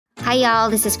Hi, y'all.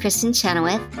 This is Kristen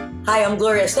Chenoweth. Hi, I'm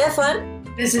Gloria Stefan.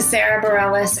 This is Sarah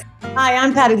Bareilles. Hi,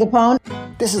 I'm Patti LuPone.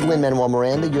 This is Lin-Manuel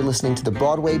Miranda. You're listening to the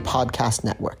Broadway Podcast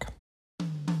Network.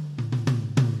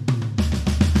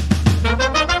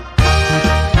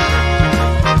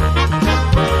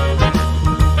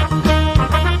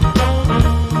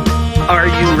 Are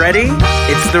you ready?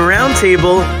 It's the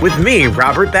Roundtable with me,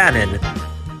 Robert Bannon.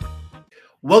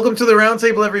 Welcome to the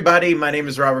Roundtable, everybody. My name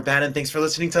is Robert Bannon. Thanks for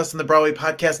listening to us on the Broadway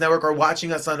Podcast Network or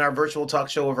watching us on our virtual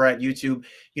talk show over at YouTube.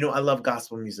 You know, I love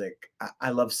gospel music. I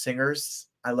love singers.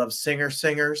 I love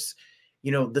singers.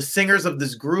 You know, the singers of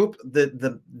this group,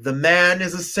 the man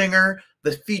is a singer.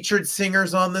 The featured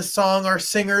singers on this song are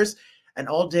singers. And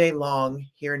all day long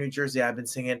here in New Jersey, I've been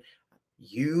singing,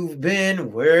 "You've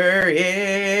been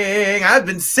worrying." I've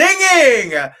been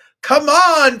singing. Come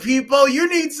on, people. You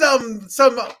need some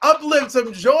uplift,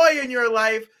 some joy in your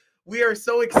life. We are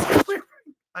so excited.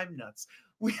 I'm nuts.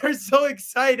 We are so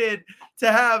excited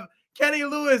to have Kenny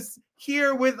Lewis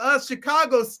here with us.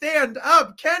 Chicago, stand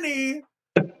up, Kenny.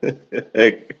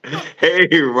 Hey,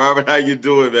 Robert, how you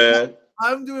doing, man?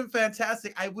 I'm doing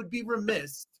fantastic. I would be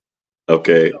remiss.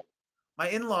 Okay. You know, my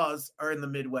in-laws are in the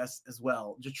Midwest as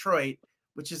well, Detroit,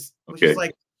 which is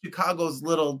like Chicago's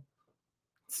little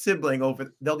sibling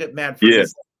over. They'll get mad for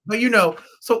this. But you know,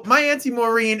 so my Auntie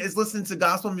Maureen is listening to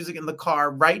gospel music in the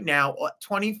car right now,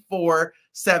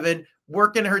 24/7,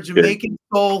 working her Jamaican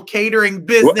soul catering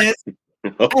business.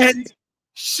 And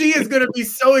she is going to be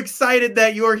so excited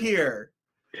that you're here.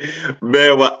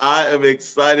 Man, well, I am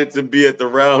excited to be at the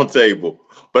round table,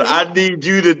 but I need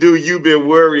you to do "You've Been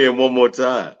Worrying" one more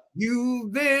time.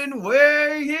 You've been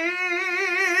worrying.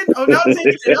 Oh, now taking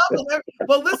it up.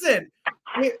 Well, listen.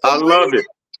 I love it.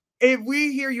 If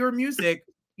we hear your music,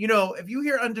 you know, if you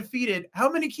hear Undefeated,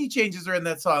 how many key changes are in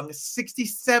that song?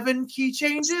 67 key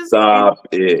changes? Stop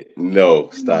it. No,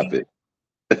 stop it.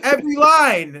 Every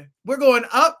line. We're going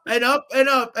up and up and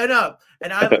up and up.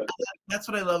 And that's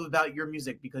what I love about your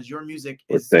music, because your music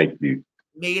is thank you.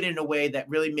 Made in a way that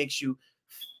really makes you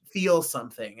feel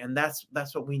something. And that's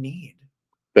what we need.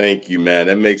 Thank you, man.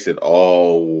 That makes it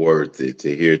all worth it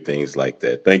to hear things like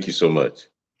that. Thank you so much.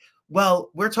 Well,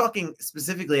 we're talking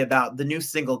specifically about the new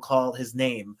single, Call His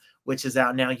Name, which is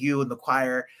out now. You and the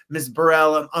choir, Ms.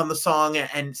 Burrell on the song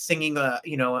and singing,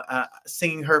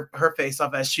 singing her face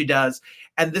off as she does.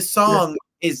 And this song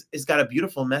is got a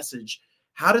beautiful message.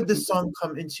 How did this song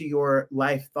come into your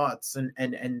life thoughts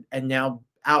and now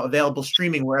out available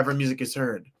streaming wherever music is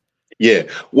heard? Yeah,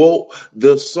 well,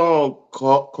 the song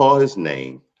Call His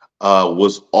Name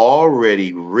was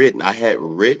already written. I had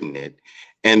written it.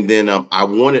 And then I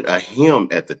wanted a hymn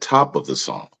at the top of the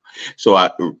song. So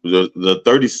the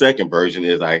 30-second version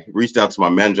is I reached out to my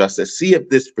manager. I said, see if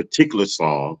this particular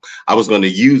song I was going to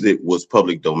use it was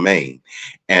public domain.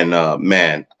 And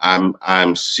man,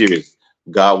 I'm serious.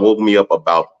 God woke me up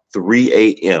about 3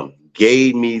 a.m.,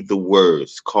 gave me the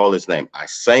words, Call His Name. I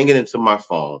sang it into my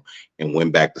phone and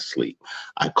went back to sleep.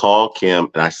 I called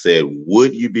Kim and I said,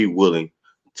 would you be willing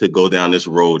to go down this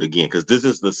road again? Because this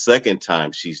is the second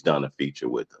time she's done a feature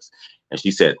with us. And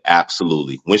she said,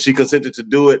 absolutely. When she consented to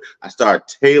do it, I started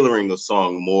tailoring the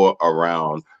song more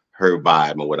around her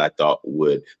vibe and what I thought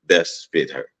would best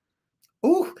fit her.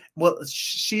 Ooh, well,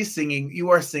 she's singing, you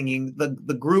are singing,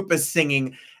 the group is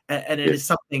singing, and it is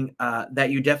something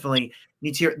that you definitely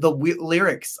need to hear. The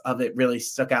lyrics of it really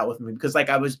stuck out with me, because like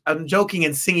I'm joking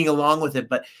and singing along with it,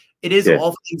 but it is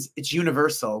all things, it's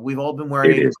universal. We've all been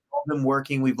worried, we've all been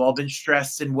working, we've all been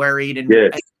stressed and worried, and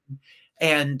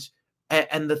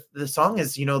the song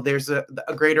is, you know, there's a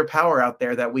greater power out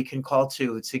there that we can call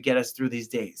to get us through these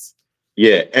days.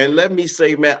 Yeah, and let me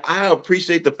say, man, I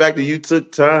appreciate the fact that you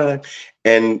took time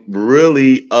and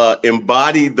really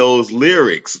embodied those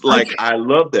lyrics. Like, I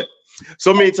love that.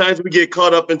 So many times we get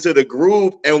caught up into the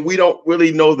groove and we don't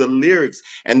really know the lyrics.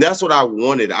 And that's what I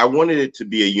wanted. I wanted it to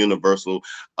be a universal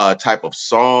type of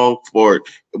song for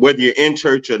whether you're in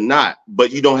church or not,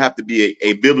 but you don't have to be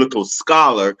a biblical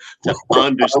scholar to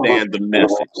understand the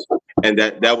message. And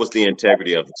that was the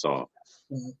integrity of the song.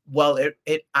 Well,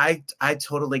 I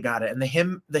totally got it. And the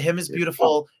hymn is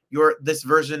beautiful. This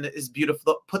version is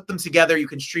beautiful. Put them together. You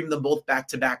can stream them both back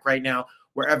to back right now.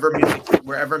 Wherever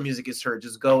music is heard,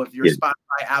 just go. If you're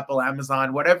Spotify, Apple,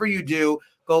 Amazon, whatever you do,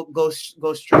 go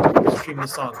stream the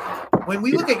song. When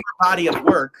we look at your body of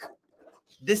work,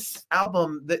 this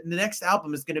album, the next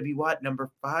album is going to be what, number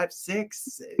 5,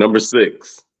 6? Number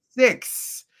 6.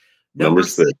 6. Number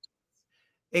 6.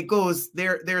 It goes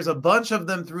there. There's a bunch of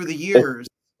them through the years.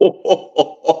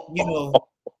 You know,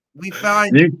 we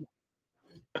find,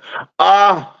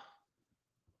 and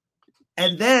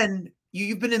then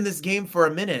you've been in this game for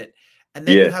a minute, and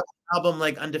then you Yeah. have an album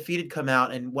like Undefeated come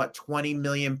out and 20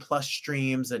 million plus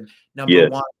streams and Yeah.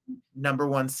 number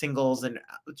one singles and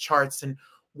charts. And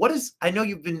I know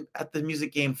you've been at the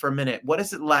music game for a minute. What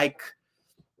is it like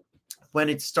when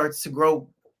it starts to grow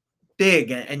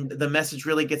big and the message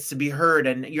really gets to be heard,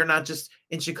 and you're not just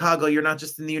in Chicago, you're not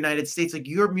just in the United States, like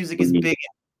your music is big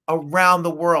around the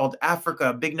world,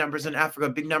 Africa, big numbers in Africa,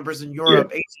 big numbers in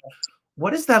Europe, Asia.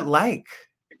 What is that like?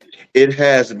 It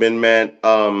has been, man.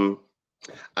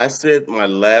 I said my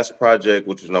last project,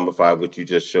 which was number 5, which you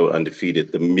just showed,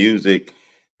 Undefeated, the music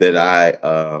that I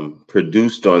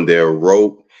produced on there,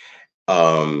 wrote,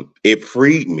 it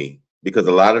freed me, because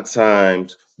a lot of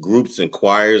times groups and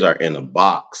choirs are in a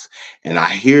box and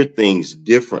I hear things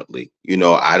differently. You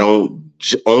know, I don't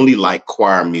only like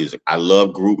choir music. I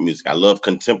love group music. I love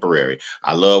contemporary.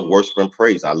 I love worship and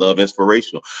praise. I love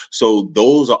inspirational. So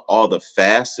those are all the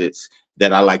facets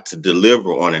that I like to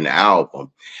deliver on an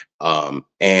album.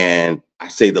 And I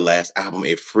say the last album,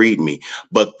 it freed me.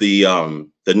 But the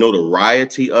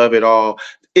notoriety of it all,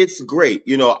 it's great.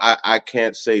 You know, I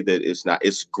can't say that it's not.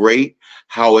 It's great.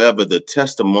 However, the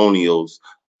testimonials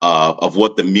of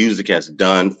what the music has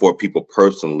done for people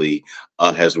personally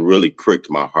has really pricked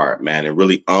my heart, man, and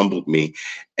really humbled me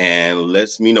and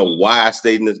lets me know why I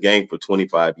stayed in this game for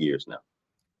 25 years now.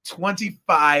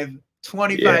 25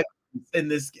 yeah. in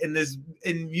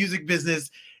music business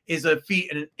is a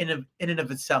feat in and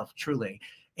of itself, truly.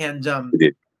 And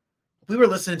we were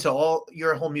listening to all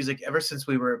your whole music ever since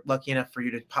we were lucky enough for you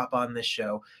to pop on this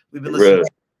show. We've been listening.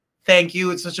 Thank You.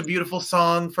 It's such a beautiful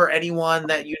song for anyone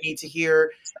that you need to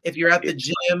hear. If you're at the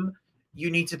gym,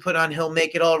 you need to put on He'll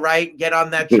Make It All Right. Get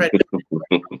on that treadmill.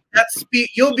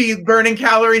 You'll be burning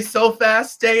calories so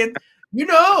fast, staying. You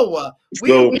know,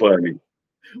 funny.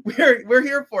 We're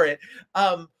here for it.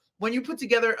 When you put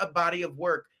together a body of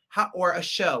work, or a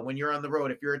show, when you're on the road,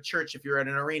 if you're a church, if you're at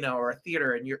an arena or a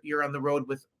theater, and you're on the road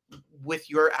with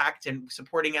your act and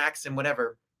supporting acts and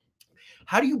whatever,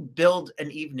 how do you build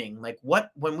an evening? Like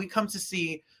when we come to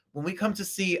see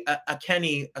a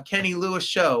Kenny Lewis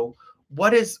show, how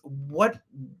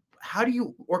do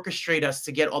you orchestrate us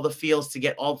to get all the feels, to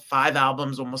get all 5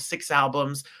 albums, almost 6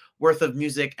 albums worth of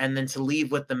music, and then to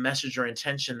leave with the message or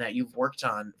intention that you've worked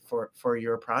on for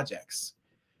your projects?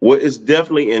 Well, it's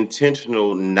definitely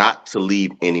intentional not to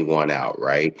leave anyone out,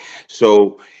 right?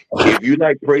 So if you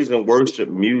like praise and worship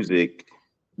music,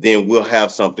 then we'll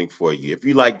have something for you. If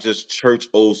you like just church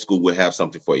old school, we'll have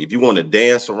something for you. If you want to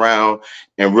dance around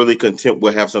and really content,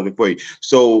 we'll have something for you.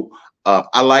 So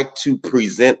I like to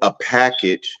present a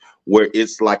package where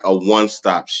it's like a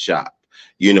one-stop shop.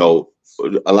 You know,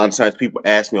 a lot of times people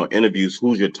ask me on interviews,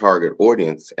 who's your target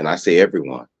audience? And I say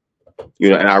everyone. You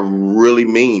know, and I really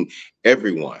mean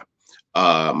everyone.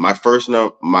 I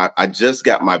just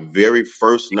got my very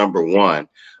first number 1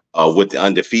 with the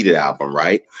Undefeated album,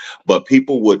 right? But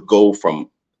people would go from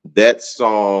that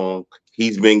song,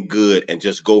 He's Been Good, and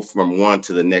just go from one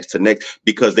to the next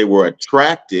because they were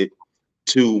attracted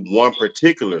to one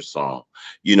particular song,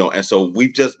 you know. And so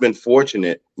we've just been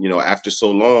fortunate, you know, after so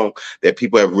long that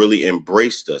people have really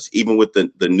embraced us, even with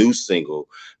the new single,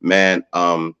 man.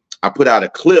 I put out a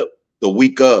clip the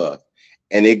week of,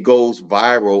 and it goes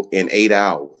viral in 8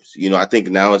 hours. You know, I think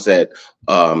now it's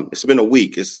it's been a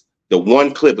week. It's the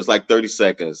one clip is like 30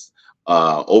 seconds,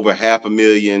 over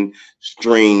 500,000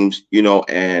 streams, you know,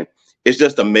 and it's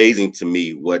just amazing to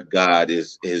me what God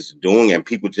is doing, and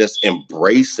people just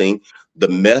embracing the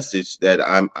message that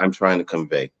I'm trying to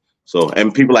convey. So,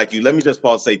 and people like you, let me just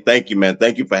pause and say thank you, man.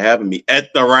 Thank you for having me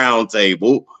at the round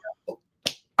table.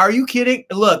 Are you kidding?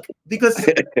 Look, because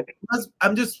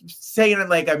I'm just saying it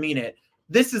like I mean it.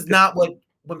 This is not when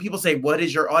people say, what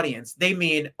is your audience? They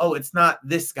mean, oh, it's not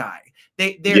this guy.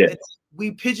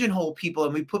 We pigeonhole people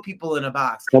and we put people in a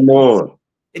box. Come on.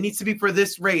 It needs to be for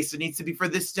this race. It needs to be for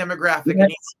this demographic. It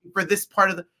needs to be for this part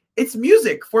of it's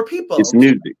music for people. It's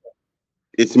music.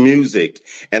 It's music.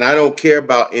 And I don't care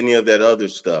about any of that other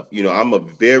stuff. You know, I'm a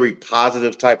very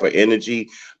positive type of energy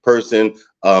person.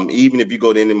 Even if you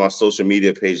go to any of my social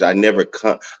media pages, I'm not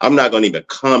going to even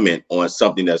comment on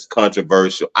something that's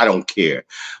controversial. I don't care.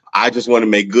 I just want to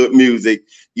make good music,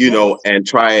 you know, and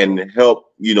try and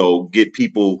help, you know, get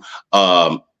people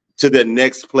to their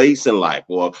next place in life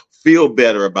or feel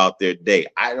better about their day.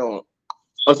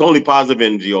 It's only positive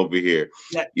energy over here,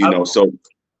 you know, so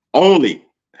only,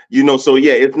 you know, so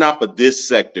yeah, it's not for this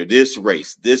sector, this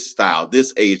race, this style,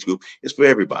 this age group. It's for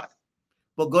everybody.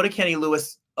 Well, go to Kenny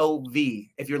Lewis OV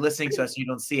if you're listening to us, you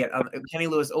don't see it. Kenny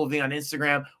Lewis OV on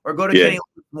Instagram, or go to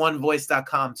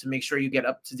KennyLewis1voice.com to make sure you get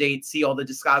up to date, see all the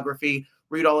discography,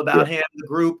 read all about him, the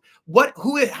group.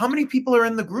 How many people are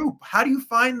in the group? How do you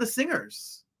find the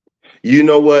singers? You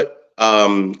know what?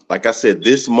 Like I said,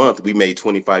 this month we made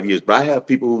 25 years, but I have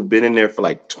people who've been in there for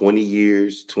like 20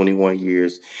 years, 21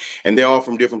 years, and they're all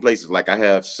from different places. Like I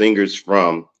have singers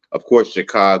from, of course,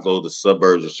 Chicago, the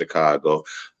suburbs of Chicago,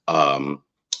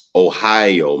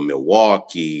 Ohio,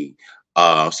 Milwaukee.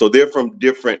 So they're from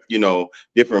different,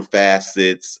 different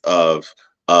facets of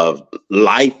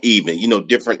life, even,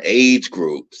 different age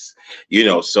groups,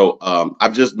 so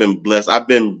I've just been blessed. I've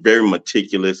been very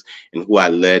meticulous in who I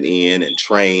let in and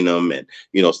train them and,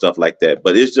 stuff like that.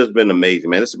 But it's just been amazing,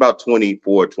 man. It's about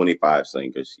 24, 25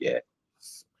 singers. Yeah.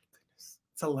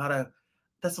 That's a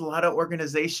lot of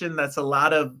organization. That's a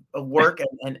lot of work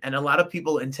and a lot of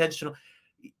people intentional.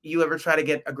 You ever try to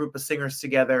get a group of singers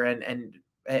together and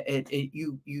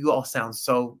you all sound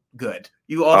so good.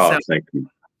 You all sound. Thank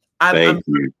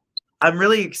you. I'm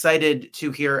really excited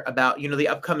to hear about, the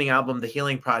upcoming album, The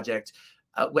Healing Project.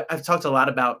 I've talked a lot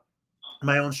about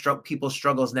my own people's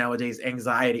struggles nowadays,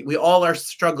 anxiety. We all are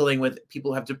struggling with,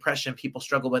 people who have depression, people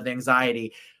struggle with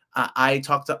anxiety. I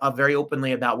talk very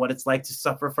openly about what it's like to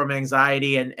suffer from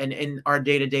anxiety and in our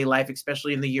day-to-day life,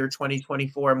 especially in the year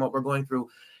 2024 and what we're going through.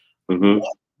 Mm-hmm.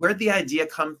 Where'd the idea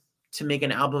come to make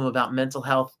an album about mental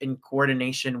health in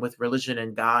coordination with religion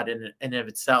and God and of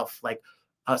itself? Like,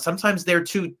 sometimes they're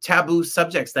two taboo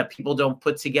subjects that people don't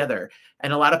put together.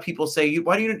 And a lot of people say, you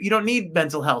don't need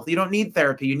mental health. You don't need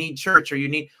therapy. You need church,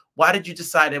 why did you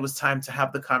decide it was time to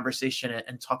have the conversation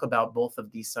and talk about both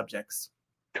of these subjects?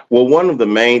 Well, one of the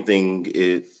main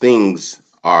things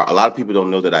are, a lot of people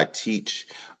don't know that I teach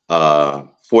 4th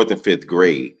and 5th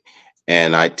grade,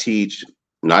 and I teach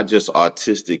not just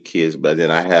autistic kids, but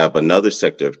then I have another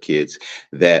sector of kids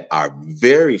that are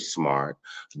very smart,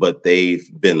 but they've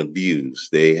been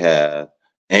abused. They have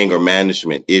anger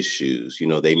management issues.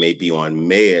 They may be on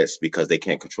meds because they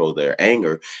can't control their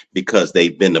anger because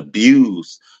they've been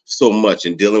abused so much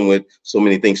and dealing with so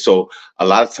many things. So a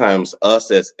lot of times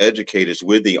us as educators,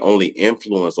 we're the only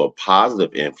influence or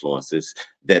positive influences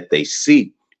that they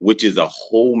see, which is a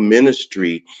whole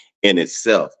ministry in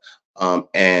itself.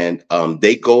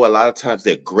 They go, a lot of times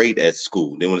they're great at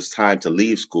school. Then when it's time to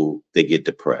leave school, they get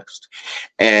depressed.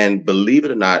 And believe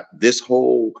it or not, this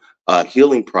whole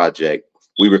healing project,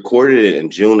 we recorded it in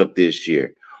June of this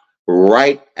year.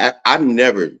 I've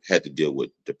never had to deal with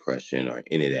depression or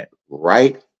any of that.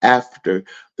 Right after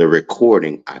the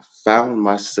recording, I found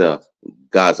myself,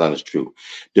 God's honest truth,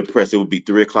 depressed. It would be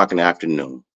 3:00 in the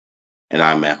afternoon. And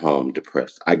I'm at home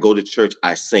depressed. I go to church,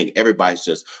 I sing, everybody's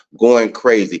just going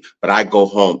crazy, but I go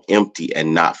home empty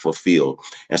and not fulfilled.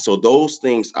 And so those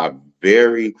things are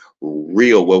very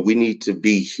real, where we need to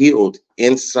be healed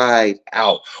inside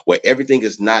out, where everything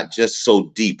is not just so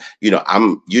deep. You're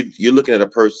looking at a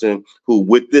person who,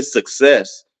 with this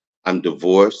success, I'm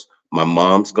divorced. My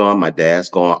mom's gone, my dad's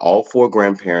gone, all 4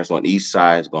 grandparents on each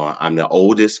side is gone. I'm the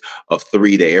oldest of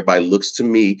 3 that everybody looks to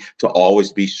me to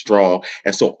always be strong.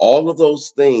 And so all of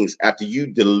those things, after you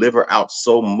deliver out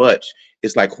so much,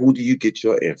 it's like, who do you get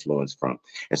your influence from?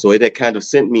 And so it kind of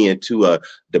sent me into a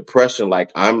depression. Like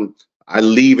I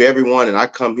leave everyone and I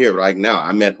come here right now.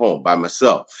 I'm at home by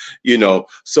myself,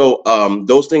 So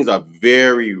those things are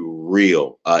very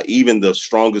real. Even the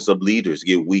strongest of leaders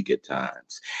get weak at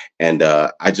times. And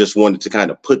I just wanted to kind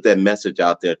of put that message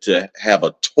out there to have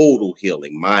a total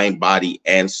healing, mind, body,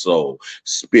 and soul,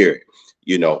 spirit,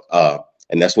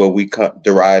 and that's where we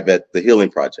derive at the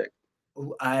Healing Project.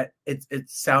 It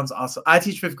sounds awesome. I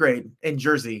teach 5th grade in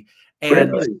Jersey,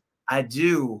 and really? I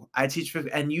do. I teach 5th,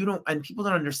 and people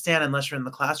don't understand unless you're in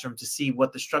the classroom to see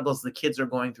what the struggles the kids are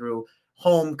going through.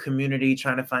 Home, community,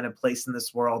 trying to find a place in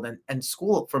this world, and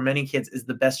school for many kids is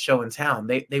the best show in town.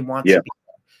 They want to be there.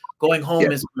 Going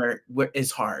home is where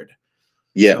is hard.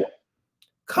 Yeah. So,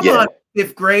 come on,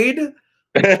 5th grade. And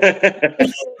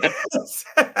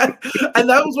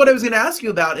that was what I was going to ask you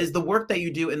about, is the work that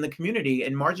you do in the community,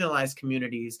 in marginalized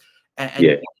communities, and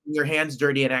getting your hands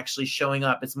dirty and actually showing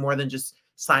up. It's more than just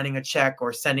signing a check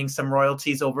or sending some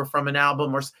royalties over from an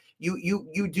album, or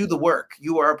you do the work.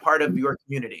 You are a part of your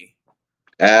community.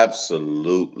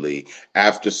 Absolutely.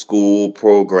 After school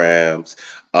programs,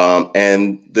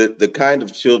 and the kind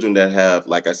of children that have,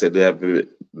 like I said, they have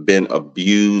been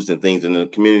abused and things in the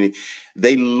community,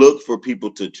 they look for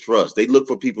people to trust. They look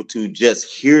for people to just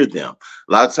hear them.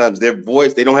 A lot of times their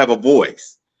voice, they don't have a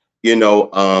voice.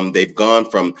 They've gone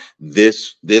from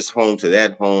this home to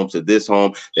that home to this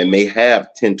home. They may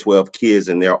have 10, 12 kids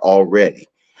in there already,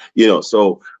 and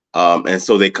so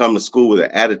they come to school with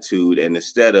an attitude, and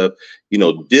instead of,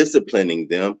 disciplining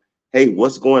them, hey,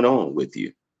 what's going on with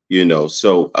you?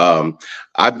 So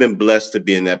I've been blessed to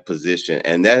be in that position,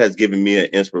 and that has given me an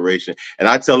inspiration. And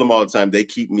I tell them all the time, they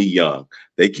keep me young.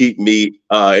 They keep me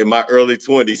in my early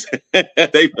 20s.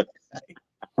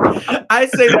 I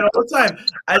say that all the time.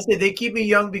 I say they keep me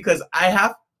young because I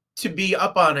have to be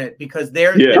up on it, because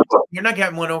you're not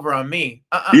getting one over on me.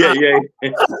 Yeah.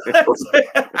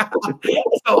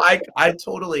 So I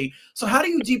totally. So how do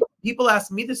you people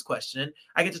ask me this question?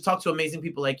 I get to talk to amazing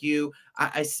people like you.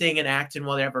 I sing and act and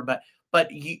whatever, but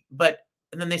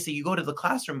and then they say you go to the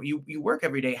classroom, you work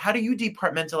every day. How do you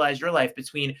departmentalize your life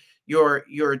between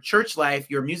your church life,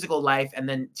 your musical life, and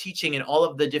then teaching and all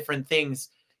of the different things?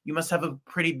 You must have a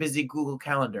pretty busy Google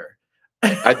Calendar.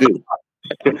 I do.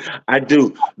 I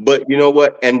do. But you know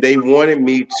what? And they wanted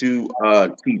me to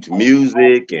teach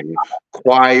music and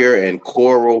choir and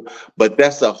choral, but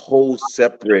that's a whole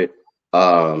separate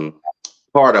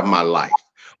part of my life.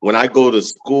 When I go to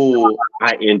school,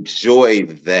 I enjoy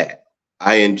that.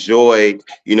 I enjoy,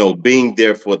 being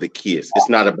there for the kids. It's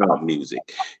not about music.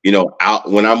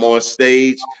 When I'm on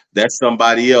stage, that's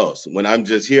somebody else. When I'm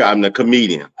just here, I'm the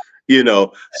comedian.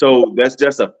 So that's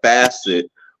just a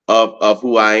facet of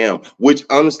who I am, which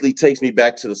honestly takes me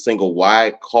back to the single,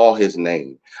 Why Call His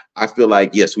Name. I feel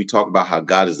like, yes, we talk about how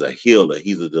God is a healer,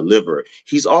 he's a deliverer,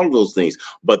 he's all of those things,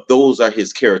 but those are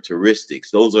his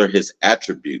characteristics, those are his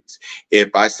attributes.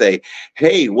 If I say,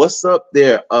 hey, what's up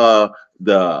there,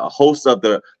 the host of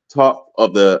the talk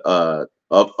of the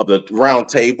round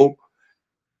table,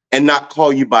 and not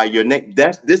call you by your name,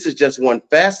 this is just one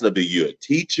facet of it. You're a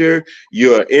teacher,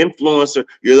 you're an influencer,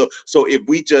 so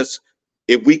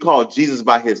if we call Jesus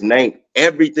by his name,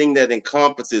 everything that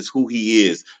encompasses who he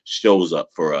is shows up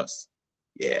for us.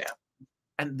 Yeah.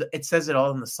 And it says it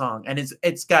all in the song. And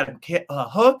it's got a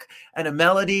hook and a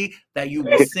melody that you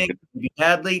will sing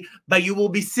badly, but you will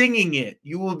be singing it.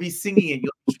 You will be singing it.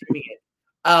 You'll be streaming it.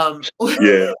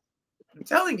 Yeah. I'm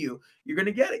telling you, you're going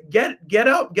to get it. Get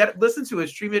out, listen to it,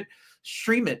 stream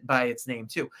it by its name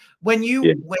too.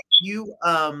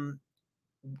 The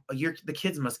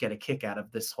kids must get a kick out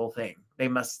of this whole thing. They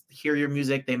must hear your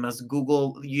music. They must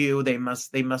Google you. They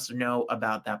must know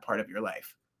about that part of your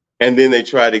life. And then they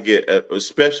try to get,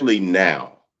 especially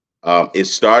now, it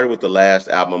started with the last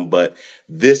album, but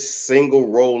this single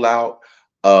rollout,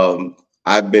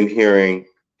 I've been hearing,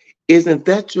 isn't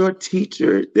that your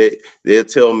teacher? They'll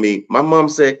tell me, my mom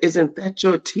said, isn't that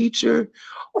your teacher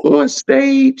on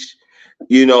stage?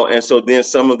 And so then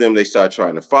some of them, they start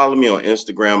trying to follow me on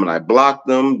Instagram, and I block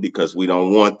them because we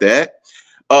don't want that.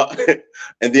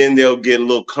 And then they'll get a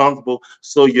little comfortable.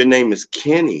 So your name is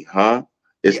Kenny, huh?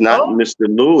 It's not Mr.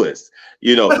 Lewis,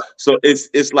 so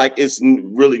it's like, it's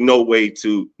really no way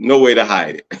to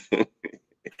hide it.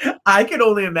 I can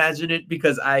only imagine it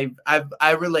because I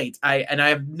relate.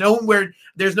 I've known where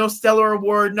there's no Stellar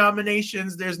Award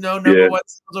nominations. There's no number one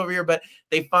over here, but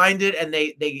they find it, and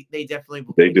they definitely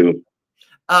believe they do.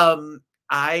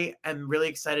 I am really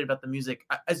excited about the music.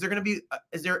 Is there going to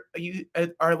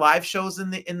be? Are live shows in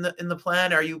the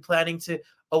plan? Are you planning to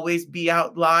always be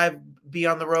out live, be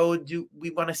on the road? Do we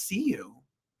want to see you?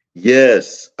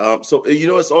 Yes. So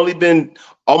it's only been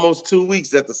almost 2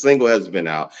 weeks that the single has been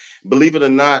out. Believe it or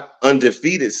not,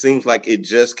 Undefeated seems like it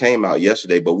just came out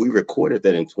yesterday, but we recorded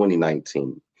that in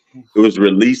 2019. It was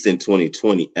released in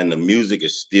 2020, and the music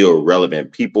is still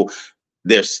relevant.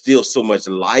 There's still so much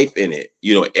life in it.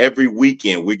 Every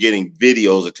weekend we're getting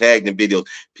videos or tagged in videos.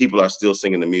 People are still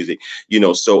singing the music,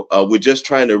 so we're just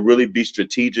trying to really be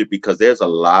strategic, because there's a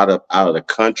lot of out of the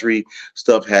country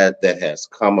stuff that has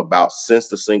come about since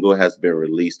the single has been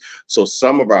released. So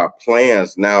some of our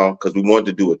plans now, because we wanted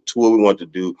to do a tour, we want to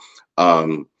do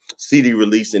CD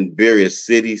release in various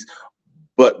cities,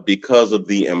 but because of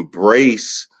the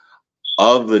embrace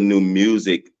of the new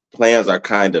music, plans are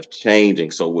kind of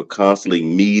changing. So we're constantly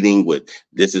meeting with,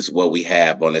 this is what we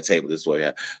have on the table. This is what we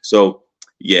have. So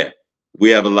yeah, we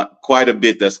have quite a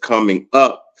bit that's coming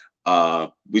up.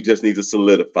 We just need to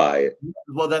solidify it.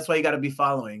 Well, that's why you got to be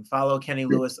follow Kenny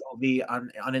Lewis OV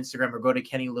on Instagram, or go to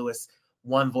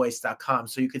KennyLewis1voice.com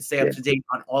so you can stay up to date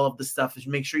on all of the stuff.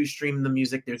 Make sure you stream the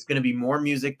music. There's going to be more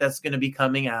music that's going to be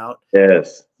coming out.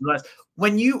 Yes.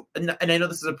 When you, and I know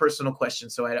this is a personal question,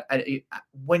 so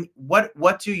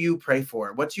what do you pray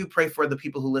for? What do you pray for the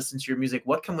people who listen to your music?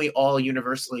 What can we all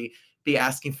universally be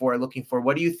asking for, looking for?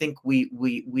 What do you think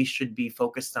we should be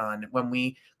focused on when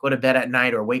we go to bed at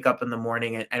night or wake up in the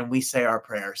morning and we say our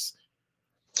prayers?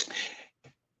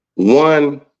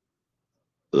 One,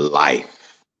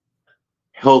 life,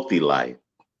 healthy life,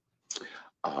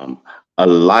 a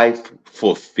life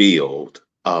fulfilled,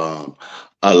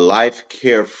 a life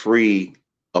carefree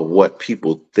of what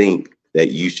people think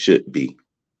that you should be.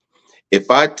 if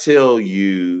I tell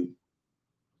you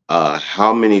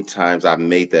how many times I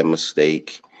made that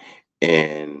mistake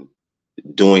and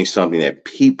doing something that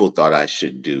people thought I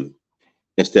should do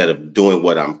instead of doing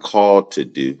what I'm called to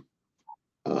do,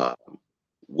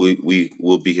 we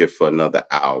will be here for another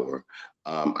hour.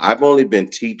 I've only been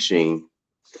teaching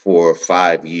for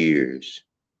 5 years,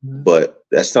 but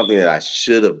that's something that I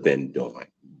should have been doing,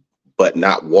 but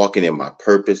not walking in my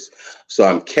purpose. So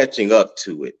I'm catching up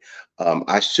to it.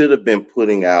 I should have been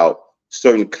putting out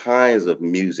certain kinds of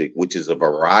music, which is a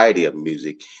variety of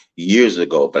music, years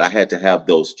ago, but I had to have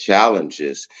those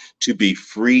challenges to be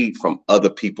freed from other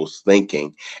people's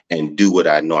thinking and do what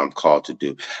I know I'm called to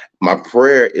do. My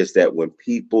prayer is that when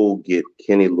people get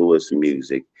Kenny Lewis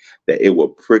music, that it will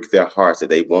prick their hearts, that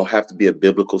they won't have to be a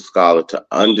biblical scholar to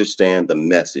understand the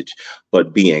message,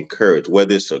 but be encouraged,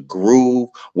 whether it's a groove,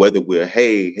 whether we're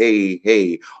hey, hey,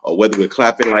 hey, or whether we're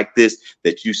clapping like this,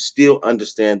 that you still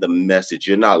understand the message.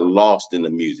 You're not lost in the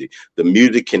music. The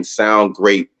music can sound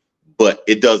great, but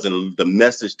the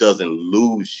message doesn't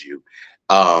lose you.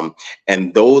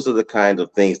 And those are the kinds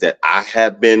of things that I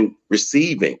have been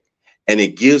receiving. And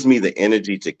it gives me the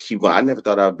energy to keep going. I never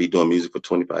thought I would be doing music for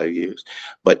 25 years,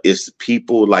 but it's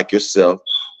people like yourself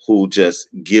who just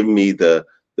give me the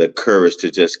courage to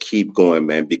just keep going,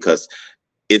 man, because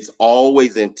it's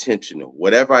always intentional.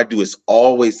 Whatever I do is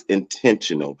always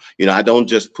intentional. I don't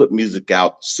just put music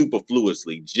out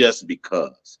superfluously just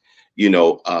because.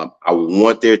 I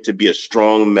want there to be a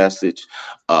strong message,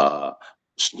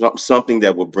 something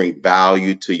that will bring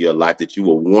value to your life that you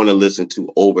will want to listen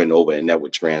to over and over, and that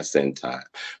would transcend time.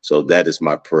 So that is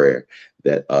my prayer,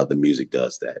 that the music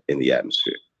does that in the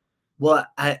atmosphere. Well,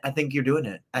 I think you're doing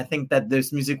it. I think that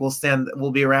this music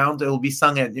will be around. It will be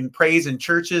sung in praise in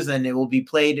churches, and it will be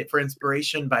played for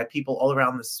inspiration by people all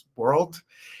around this world.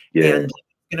 Yeah. And it's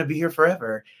going to be here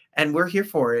forever. And we're here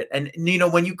for it. And,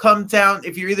 when you come down,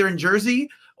 if you're either in Jersey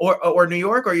or New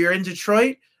York, or you're in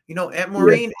Detroit, Aunt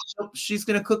Maureen, she's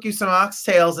going to cook you some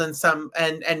oxtails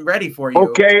and ready for you.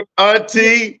 Okay,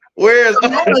 Auntie, where's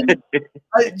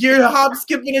you're hop,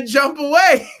 skipping, and jump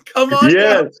away. Come on.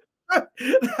 Yes.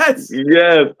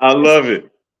 Yes, I love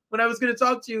it. When I was going to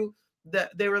talk to you,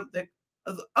 they were like,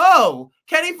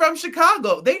 Kenny from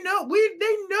Chicago. They know.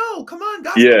 They know. Come on,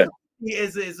 guys. Yeah.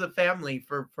 Is a family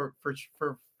for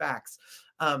facts.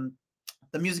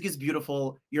 The music is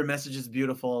beautiful. Your message is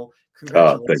beautiful.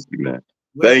 Congratulations. Oh, thank you, man.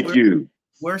 Thank you.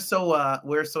 We're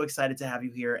so excited to have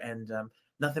you here, and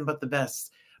nothing but the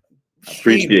best.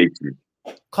 Appreciate you.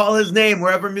 Call his name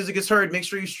wherever music is heard. Make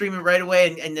sure you stream it right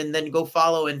away, and then go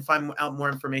follow and find out more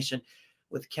information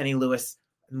with Kenny Lewis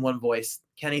in one voice.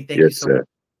 Kenny, thank you so much.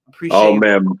 Appreciate it.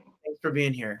 Man. Thanks for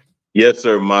being here. Yes,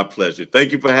 sir. My pleasure.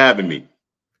 Thank you for having me.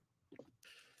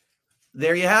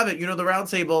 There you have it. The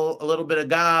roundtable, a little bit of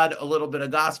God, a little bit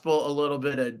of gospel, a little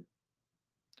bit of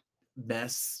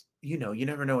mess. You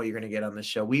never know what you're going to get on this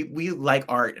show. We like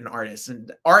art and artists, and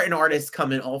artists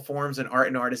come in all forms, and art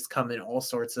and artists come in all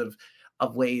sorts of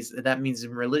ways. That means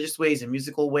in religious ways, and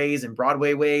musical ways, and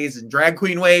Broadway ways, and drag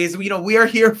queen ways. We are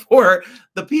here for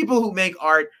the people who make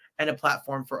art, and a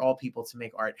platform for all people to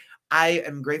make art. I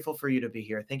am grateful for you to be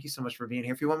here. Thank you so much for being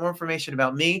here. If you want more information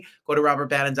about me, go to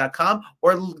robertbannon.com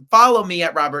or follow me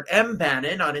at Robert M.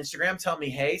 Bannon on Instagram. Tell me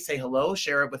hey, say hello,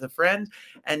 share it with a friend.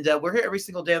 And we're here every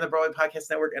single day on the Broadway Podcast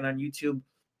Network and on YouTube,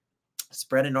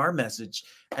 spreading our message.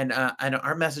 And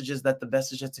our message is that the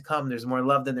best is yet to come. There's more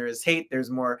love than there is hate. There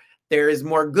is more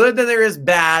good than there is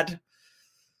bad.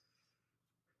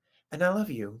 And I love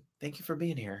you. Thank you for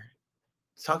being here.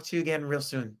 Talk to you again real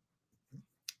soon.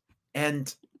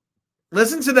 And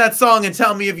listen to that song and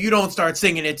tell me if you don't start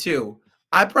singing it too.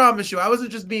 I promise you, I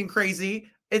wasn't just being crazy.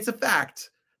 It's a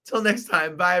fact. Till next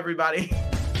time. Bye, everybody.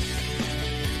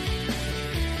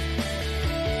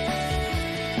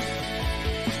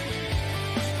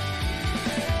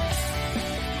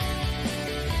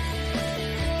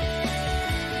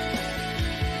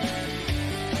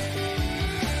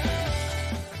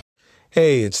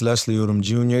 Hey, it's Leslie Odom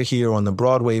Jr. here on the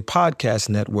Broadway Podcast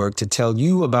Network to tell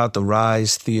you about the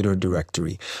Rise Theater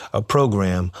Directory, a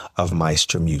program of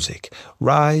Maestro Music.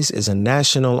 Rise is a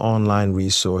national online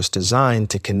resource designed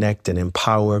to connect and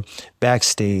empower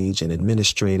backstage and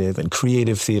administrative and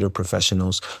creative theater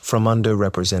professionals from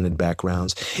underrepresented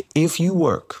backgrounds. If you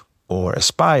work or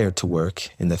aspire to work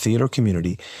in the theater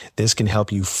community, this can help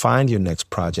you find your next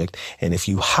project. And if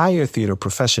you hire theater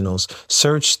professionals,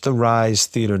 search the Rise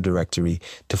Theater Directory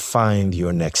to find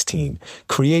your next team.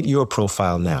 Create your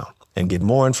profile now and get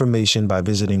more information by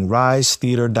visiting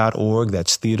risetheater.org.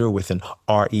 That's theater with an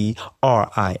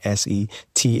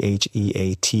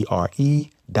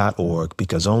RERISETHEATRE.org,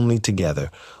 because only together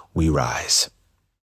we rise.